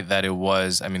 you're right that it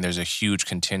was, I mean, there's a huge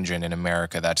contingent in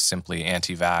America that's simply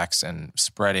anti-vax and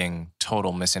spreading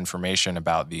total misinformation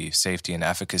about the safety and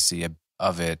efficacy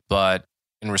of it. But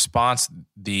in response,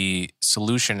 the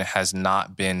solution has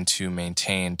not been to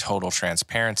maintain total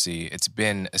transparency. It's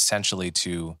been essentially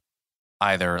to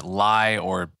either lie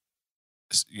or,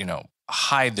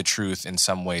 hide the truth in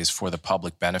some ways for the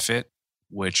public benefit,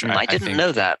 which I didn't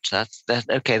know that.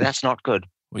 Okay, that's not good.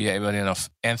 Well, yeah, but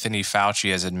Anthony Fauci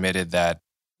has admitted that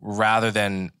rather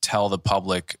than tell the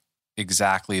public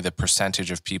exactly the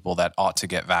percentage of people that ought to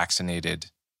get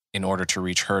vaccinated in order to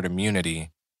reach herd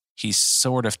immunity, he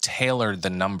sort of tailored the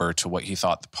number to what he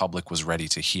thought the public was ready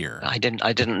to hear. I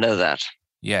didn't know that.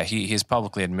 Yeah, he's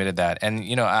publicly admitted that. And,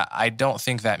 I don't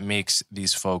think that makes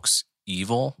these folks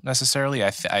evil necessarily.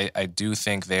 I do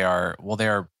think they are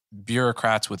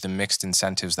bureaucrats with the mixed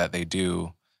incentives that they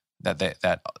do,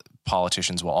 that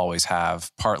politicians will always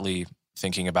have, partly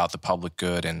thinking about the public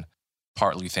good and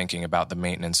partly thinking about the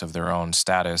maintenance of their own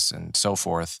status and so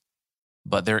forth.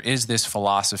 But there is this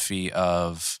philosophy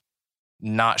of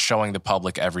not showing the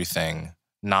public everything,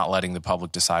 not letting the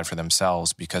public decide for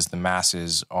themselves because the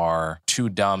masses are too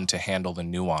dumb to handle the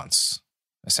nuance,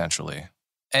 essentially.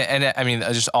 And I mean,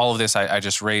 just all of this I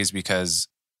just raised because,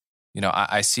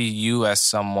 I see you as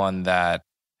someone that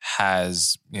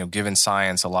has, given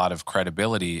science a lot of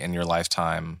credibility in your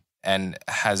lifetime and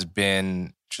has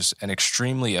been just an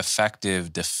extremely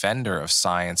effective defender of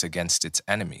science against its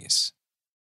enemies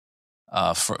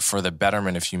for the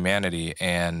betterment of humanity.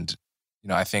 And,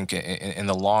 I think in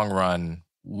the long run,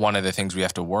 one of the things we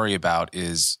have to worry about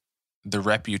is the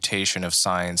reputation of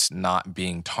science not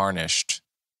being tarnished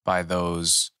by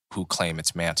those who claim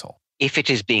its mantle. If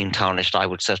it is being tarnished, I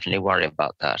would certainly worry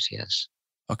about that, yes.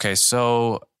 Okay,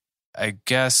 so I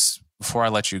guess before I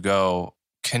let you go,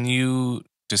 can you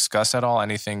discuss at all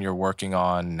anything you're working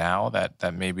on now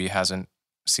that maybe hasn't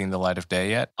seen the light of day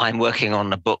yet? I'm working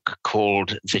on a book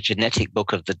called The Genetic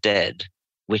Book of the Dead,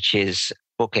 which is a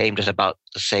book aimed at about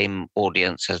the same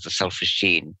audience as The Selfish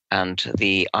Gene. And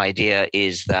the idea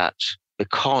is that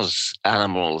because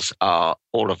animals are,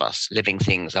 all of us, living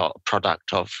things, are a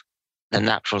product of the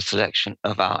natural selection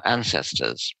of our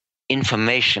ancestors,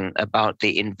 information about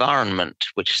the environment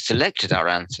which selected our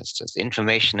ancestors,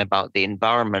 information about the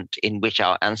environment in which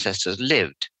our ancestors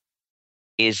lived,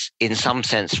 is in some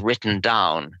sense written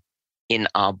down in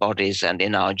our bodies and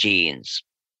in our genes.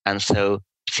 And so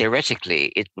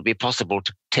theoretically, it would be possible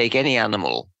to take any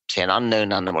animal, say an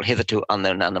unknown animal, hitherto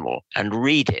unknown animal, and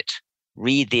read it,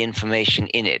 read the information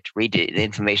in it, read the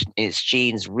information in its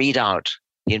genes, read out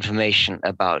the information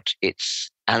about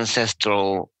its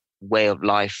ancestral way of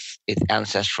life, its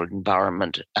ancestral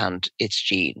environment, and its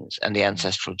genes, and the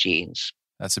ancestral genes.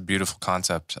 That's a beautiful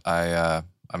concept.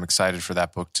 I'm excited for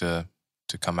that book to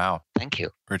come out. Thank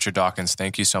you. Richard Dawkins,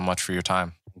 thank you so much for your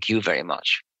time. Thank you very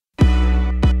much.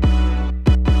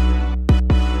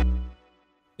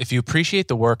 If you appreciate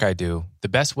the work I do, the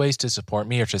best ways to support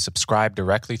me are to subscribe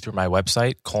directly through my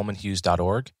website,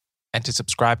 colemanhughes.org, and to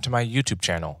subscribe to my YouTube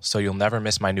channel so you'll never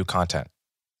miss my new content.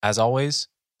 As always,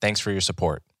 thanks for your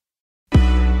support.